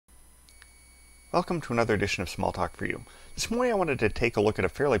Welcome to another edition of Smalltalk for you. This morning I wanted to take a look at a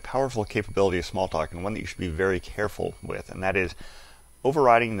fairly powerful capability of Smalltalk and one that you should be very careful with, and that is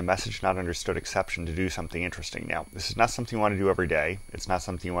overriding the message not understood exception to do something interesting. Now, this is not something you want to do every day. It's not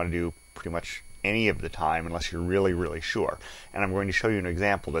something you want to do pretty much any of the time unless you're really sure. And I'm going to show you an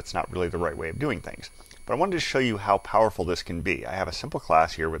example that's not really the right way of doing things. But I wanted to show you how powerful this can be. I have a simple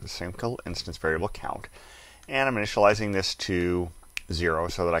class here with a single instance variable count, and I'm initializing this to 0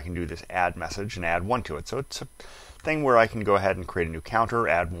 so that I can do this add message and add 1 to it. So it's a thing where I can go ahead and create a new counter,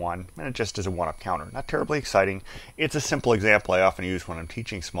 add 1, and it just is a 1-up counter. Not terribly exciting. It's a simple example I often use when I'm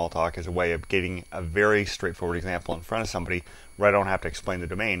teaching Smalltalk as a way of getting a very straightforward example in front of somebody where I don't have to explain the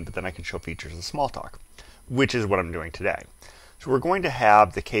domain, but then I can show features of Smalltalk, which is what I'm doing today. So we're going to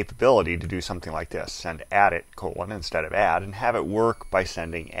have the capability to do something like this, send add it, instead of add, and have it work by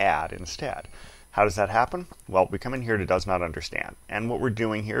sending add instead. How does that happen? Well, we come in here to does not understand. And what we're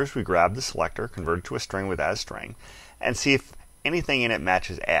doing here is we grab the selector, convert it to a string with as string, and see if anything in it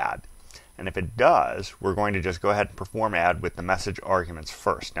matches add. And if it does, we're going to just go ahead and perform add with the message arguments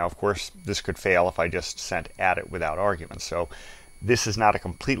first. Now, of course, this could fail if I just sent add it without arguments. So this is not a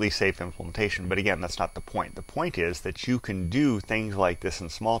completely safe implementation, but again, that's not the point. The point is that you can do things like this in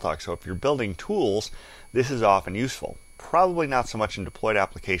Smalltalk. So if you're building tools, this is often useful. Probably not so much in deployed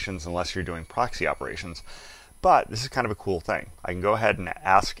applications unless you're doing proxy operations, but this is kind of a cool thing. I can go ahead and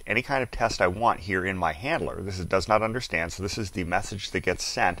ask any kind of test I want here in my handler. This is does not understand, so this is the message that gets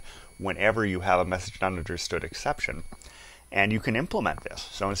sent whenever you have a message not understood exception. And you can implement this.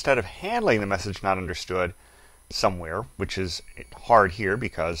 So instead of handling the message not understood somewhere, which is hard here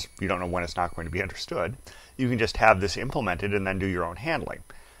because you don't know when it's not going to be understood, you can just have this implemented and then do your own handling.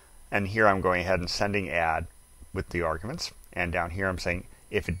 And here I'm going ahead and sending add with the arguments, and down here I'm saying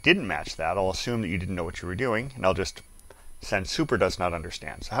if it didn't match that, I'll assume that you didn't know what you were doing, and I'll just send super does not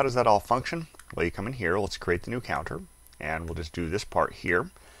understand. So how does that all function? Well, you come in here, let's create the new counter, and we'll just do this part here.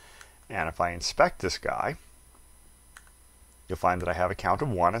 And if I inspect this guy, you'll find that I have a count of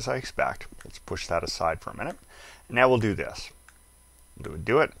 1 as I expect. Let's push that aside for a minute. And now we'll do this.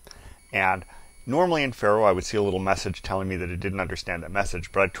 Do it. And normally in Pharo, I would see a little message telling me that it didn't understand that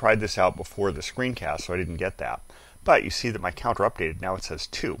message, but I tried this out before the screencast, so I didn't get that. But you see that my counter updated. Now it says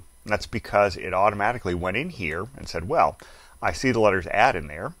 2. And that's because it automatically went in here and said, well, I see the letters add in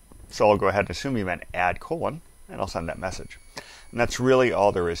there, so I'll go ahead and assume you meant add : and I'll send that message. And that's really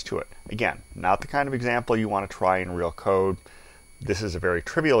all there is to it. Again, not the kind of example you want to try in real code. This is a very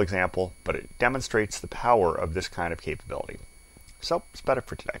trivial example, but it demonstrates the power of this kind of capability. So, that's about it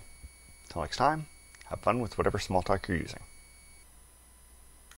for today. Until next time, have fun with whatever Smalltalk you're using.